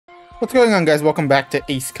What's going on, guys? Welcome back to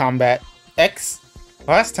Ace Combat X.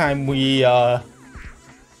 Last time we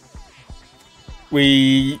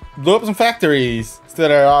blew up some factories so that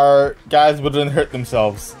our guys wouldn't hurt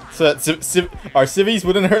themselves. So that our civvies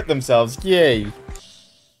wouldn't hurt themselves. Yay!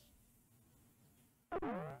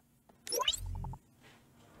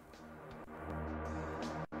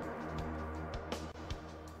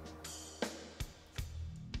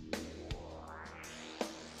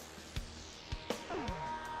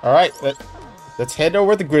 Alright, let's head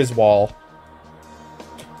over to Griswold.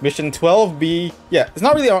 Mission 12B. Yeah, it's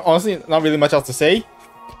not really, honestly, not really much else to say.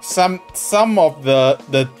 Some of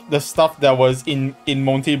the stuff that was in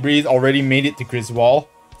Monte Breeze already made it to Griswold,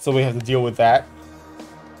 so we have to deal with that.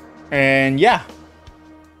 And yeah,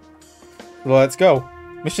 let's go.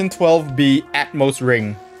 Mission 12B, Atmos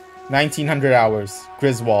Ring, 1900 hours,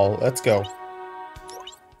 Griswold. Let's go.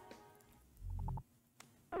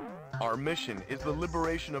 Our mission is the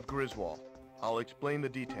liberation of Griswold. I'll explain the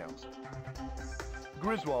details.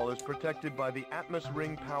 Griswold is protected by the Atmos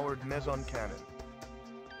ring-powered meson cannon.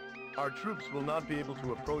 Our troops will not be able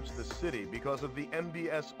to approach the city because of the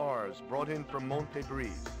MBSRs brought in from Monte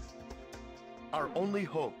Breeze. Our only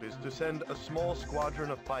hope is to send a small squadron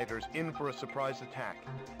of fighters in for a surprise attack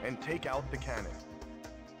and take out the cannon.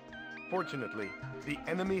 Fortunately, the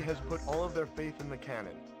enemy has put all of their faith in the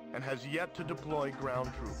cannon and has yet to deploy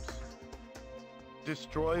ground troops.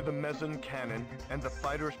 Destroy the meson cannon and the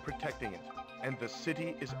fighters protecting it, and the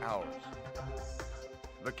city is ours.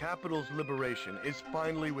 The capital's liberation is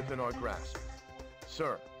finally within our grasp.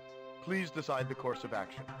 Sir, please decide the course of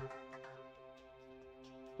action.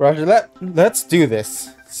 Roger, let's do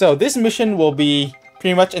this. So this mission will be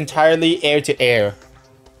pretty much entirely air-to-air.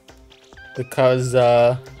 Because,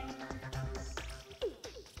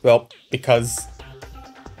 well, because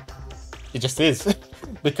it just is.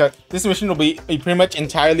 Because this mission will be pretty much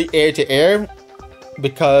entirely air-to-air.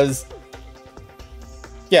 Because,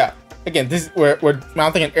 yeah, again, we're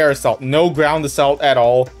mounting an air assault, no ground assault at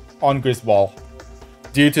all on Griswold,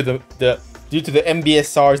 due to the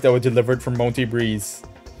MBSRs that were delivered from Monte Breeze,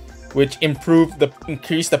 which increased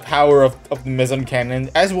the power of the meson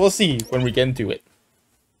cannon, as we'll see when we get into it.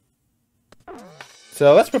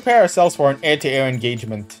 So let's prepare ourselves for an air-to-air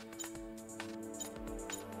engagement.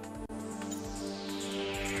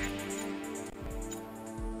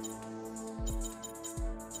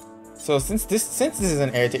 So since this is an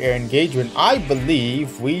air-to-air engagement, I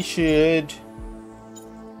believe we should,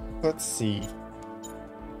 let's see.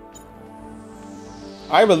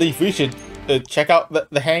 I believe we should check out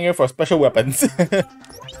the hangar for special weapons.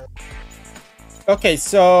 Okay,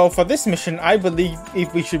 so for this mission, I believe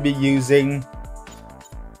we should be using.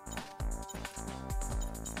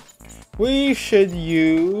 We should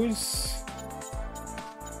use.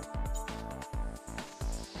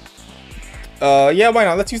 Yeah, why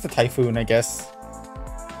not? Let's use the Typhoon, I guess.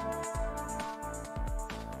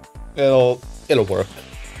 It'll work.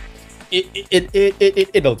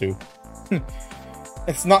 It'll do.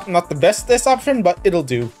 It's not the bestest option, but it'll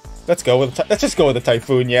do. Let's just go with the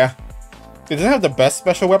Typhoon, yeah. It doesn't have the best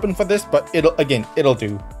special weapon for this, but it'll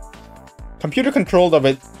do. Computer controlled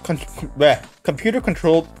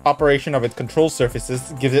operation of its control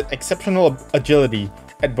surfaces gives it exceptional agility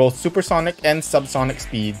at both supersonic and subsonic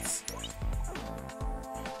speeds.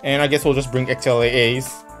 And I guess we'll just bring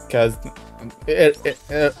XLAAs, because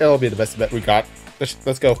it'll be the best bet we got.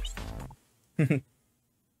 Let's go. We've made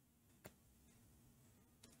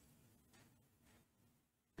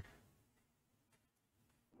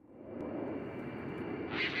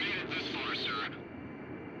it this far, sir.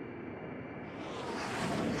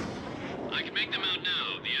 I can make them out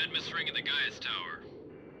now. The Atmos ring in the Gaius Tower.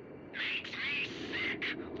 Makes me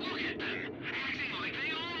sick. Look at them, acting like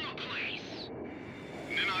they own the place.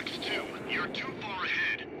 Ninox 2, you're too far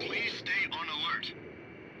ahead. Please stay on alert.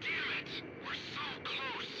 Damn it! We're so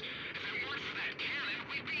close. If it weren't for that cannon,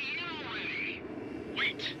 we'd be in already.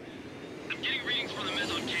 Wait! I'm getting readings from the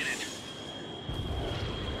meson cannon.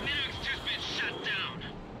 Ninox 2's been shut down.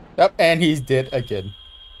 Yep, and he's dead again.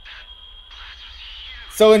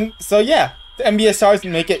 So yeah, the MBSRs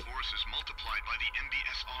make it.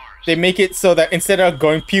 They make it so that instead of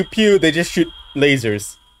going pew pew, they just shoot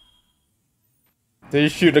lasers. They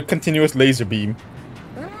just shoot a continuous laser beam,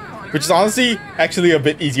 which is honestly actually a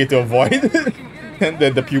bit easier to avoid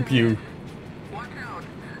than the pew pew. Watch out!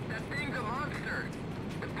 That thing's a monster!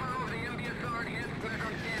 The power of the MBSR against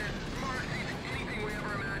meson cannon far exceeds anything we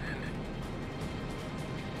ever imagined.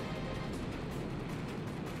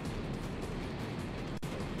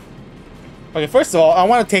 Okay, first of all, I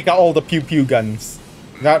want to take out all the pew pew guns.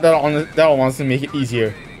 That'll honestly make it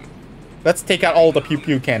easier. let's take out all the pew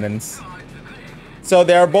pew cannons. So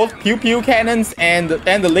there are both pew pew cannons and the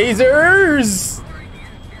lasers.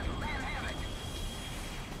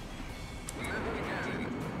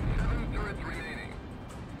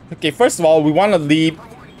 Okay, first of all, we want to leave.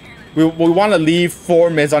 We want to leave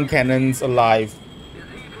 4 meson cannons alive.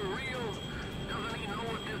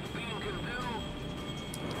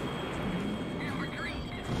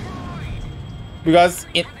 Because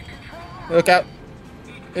it. Look out.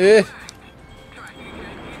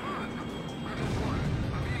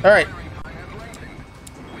 Alright.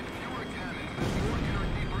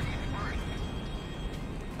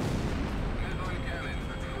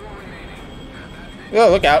 Oh,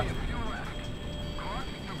 look out.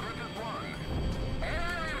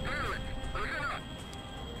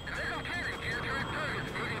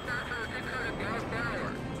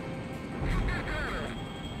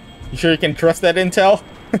 You sure you can trust that intel?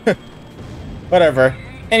 Whatever.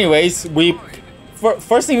 Anyways,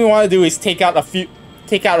 first thing we want to do is take out a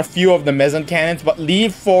few of the meson cannons, but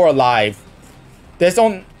leave 4 alive.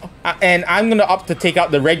 And I'm gonna opt to take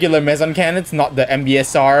out the regular meson cannons, not the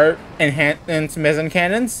MBSR enhanced meson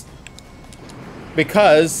cannons,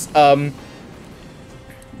 because honestly,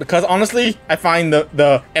 I find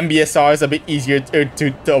the MBSR is a bit easier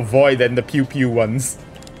to avoid than the pew pew ones.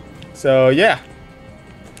 So yeah.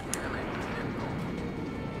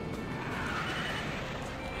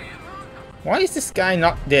 Why is this guy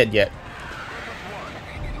not dead yet?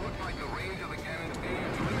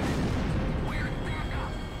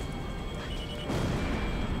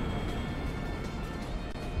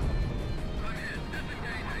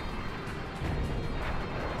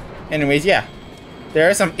 Anyways, yeah. There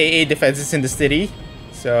are some AA defenses in the city.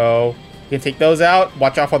 So, you can take those out.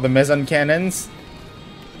 Watch out for the meson cannons.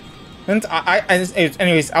 And I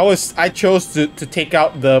chose to take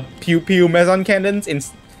out the pew pew meson cannons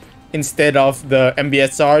instead of the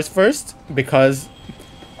MBSRs first, because,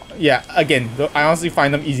 yeah, again, I honestly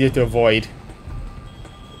find them easier to avoid.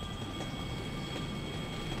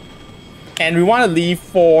 And we want to leave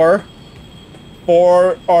four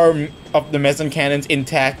of the meson cannons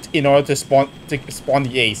intact in order to spawn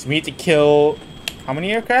the ace. We need to kill how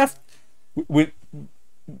many aircraft?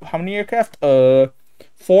 How many aircraft?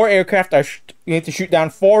 4 aircraft you need to shoot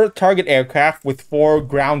down 4 target aircraft with 4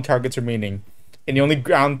 ground targets remaining. And the only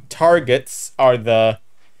ground targets are the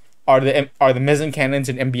meson cannons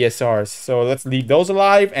and MBSRs. So let's leave those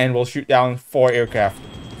alive, and we'll shoot down 4 aircraft,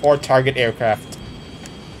 4 target aircraft.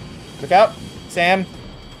 Look out, Sam.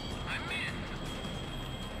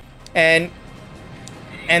 And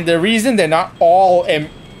the reason they're not all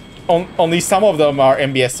only some of them are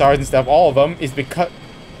MBSRs instead of all of them is because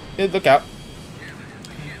look out.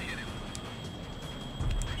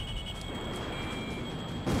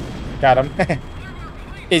 Got him.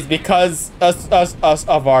 Is because us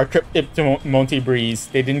of our trip to Monte Breeze,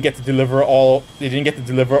 they didn't get to deliver all the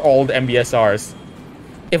MBSRs.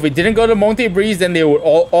 If we didn't go to Monte Breeze, then they would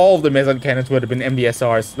all of the meson cannons would have been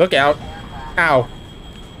MBSRs. Look out. Ow.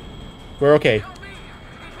 We're okay.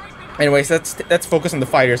 Anyways, let's focus on the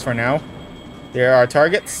fighters for now. There are our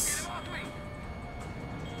targets.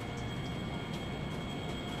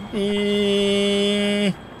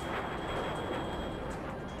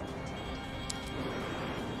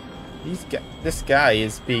 This guy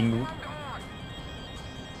is being...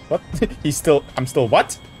 What? I'm still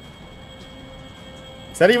what?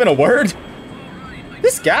 Is that even a word?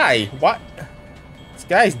 This guy, what? This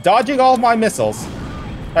guy's dodging all of my missiles.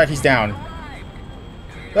 Alright, he's down.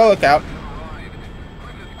 Oh, look out.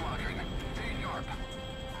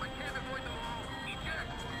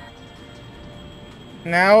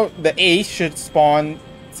 Now, the ace should spawn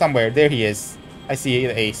somewhere. There he is. I see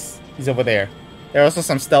the ace. He's over there. There are also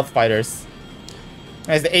some stealth fighters.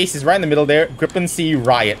 As the ace is right in the middle there. Grip and C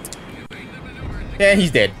Riot. Yeah,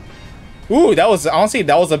 he's dead. Ooh, honestly,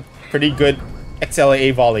 that was a pretty good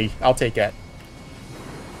XLAA volley. I'll take that.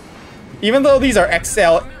 Even though these are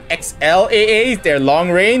XLAAs, they're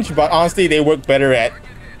long range, but honestly, they work better at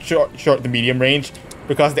short to medium range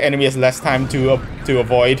because the enemy has less time to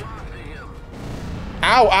avoid.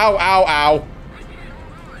 Ow, ow, ow, ow.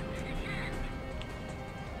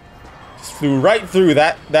 Just flew right through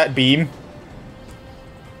that beam.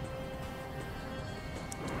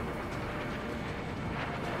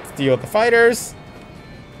 Steal the fighters.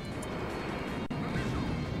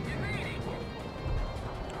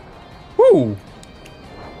 Woo.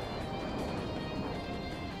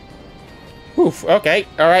 Oof, okay.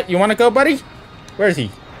 Alright, you wanna go, buddy? Where is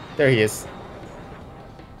he? There he is.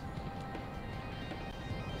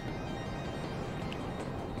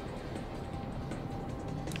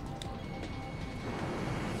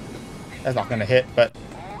 That's not gonna hit, but...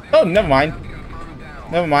 Oh, never mind.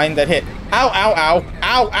 Never mind, that hit. Ow, ow, ow.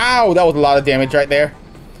 Ow, ow! That was a lot of damage right there.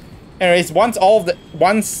 Anyways, once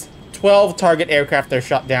 12 target aircraft are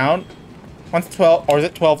shot down... Once 12... Or is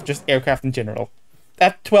it 12 just aircraft in general?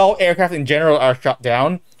 That 12 aircraft in general are shot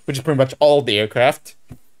down, which is pretty much all the aircraft.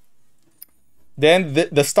 Then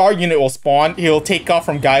the star unit will spawn. He'll take off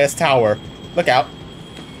from Gaia's tower. Look out.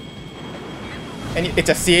 And it's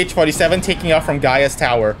a CH-47 taking off from Gaia's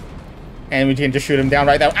tower. And we can just shoot him down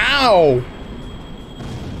right now. Ow!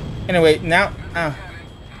 Anyway, now...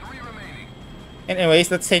 Anyways,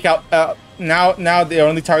 let's take out... Now the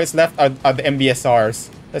only targets left are the MBSRs.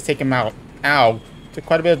 Let's take them out. Ow. Took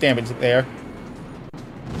quite a bit of damage there.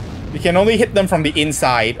 We can only hit them from the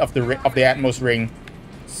inside of the Atmos ring.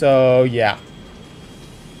 So, yeah.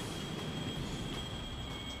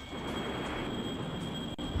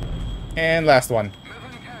 And last one.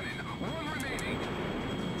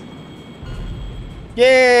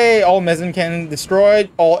 Yay! All mezzanine cannon destroyed,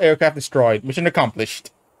 all aircraft destroyed. Mission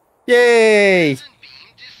accomplished. Yay!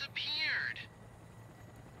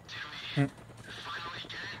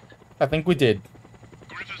 I think we did.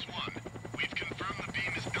 Griffiths 1, we've confirmed the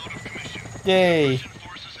beam is out of commission. Yay!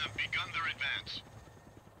 Forces have begun their advance.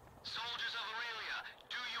 Soldiers of Aurelia,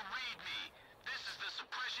 do you read me? This is the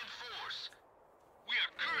suppression force. We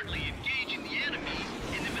are currently engaging the enemy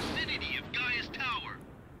in the vicinity of Gaia's tower.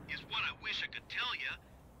 Is what I wish I could tell you.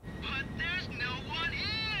 But there's no one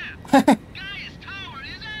here! Gaia's tower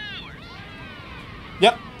is ours!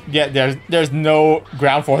 Yep. Yeah, there's no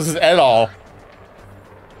ground forces at all.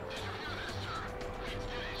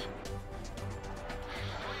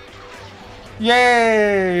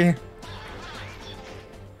 Yay!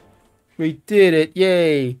 We did it,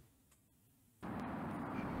 yay!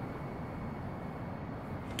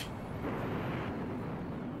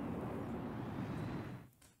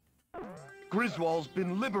 Griswold's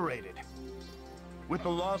been liberated. With the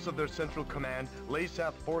loss of their central command,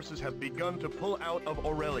 LASAF forces have begun to pull out of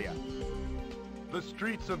Aurelia. The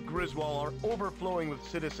streets of Griswold are overflowing with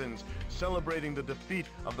citizens celebrating the defeat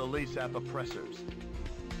of the LASAF oppressors.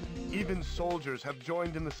 Even soldiers have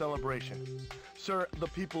joined in the celebration. Sir, the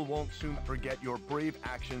people won't soon forget your brave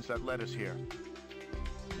actions that led us here.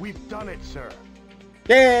 We've done it, sir.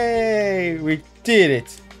 Yay! We did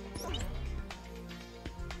it!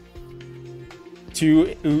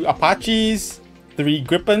 2 Apaches, 3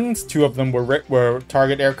 Gripens, 2 of them were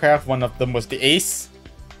target aircraft, 1 of them was the Ace.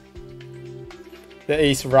 The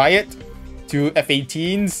Ace Riot, 2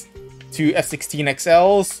 F-18s, 2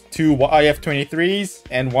 F-16XLs, 2 IF-23s,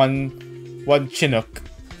 and one Chinook,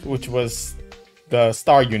 which was the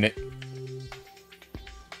star unit.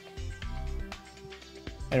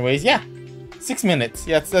 Anyways, yeah, 6 minutes.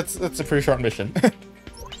 Yeah, that's a pretty short mission.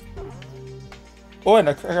 Oh, and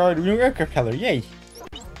a new aircraft color, yay!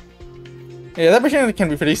 Yeah, that mission can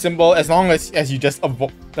be pretty simple as long as you just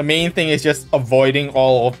the main thing is just avoiding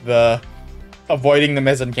the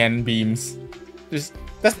mezzanine cannon beams.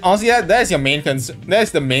 That's honestly that is your main concern.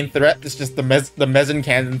 That's the main threat. It's just the mezzanine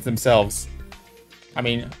cannons themselves. I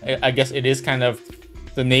mean, I guess it is kind of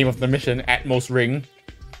the name of the mission, Atmos Ring.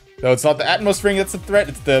 Though it's not the Atmos Ring that's the threat,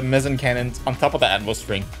 it's the mezzanine cannons on top of the Atmos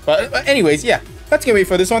Ring. But anyways, yeah, that's gonna be it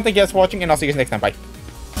for this one. Thank you guys for watching, and I'll see you guys next time. Bye.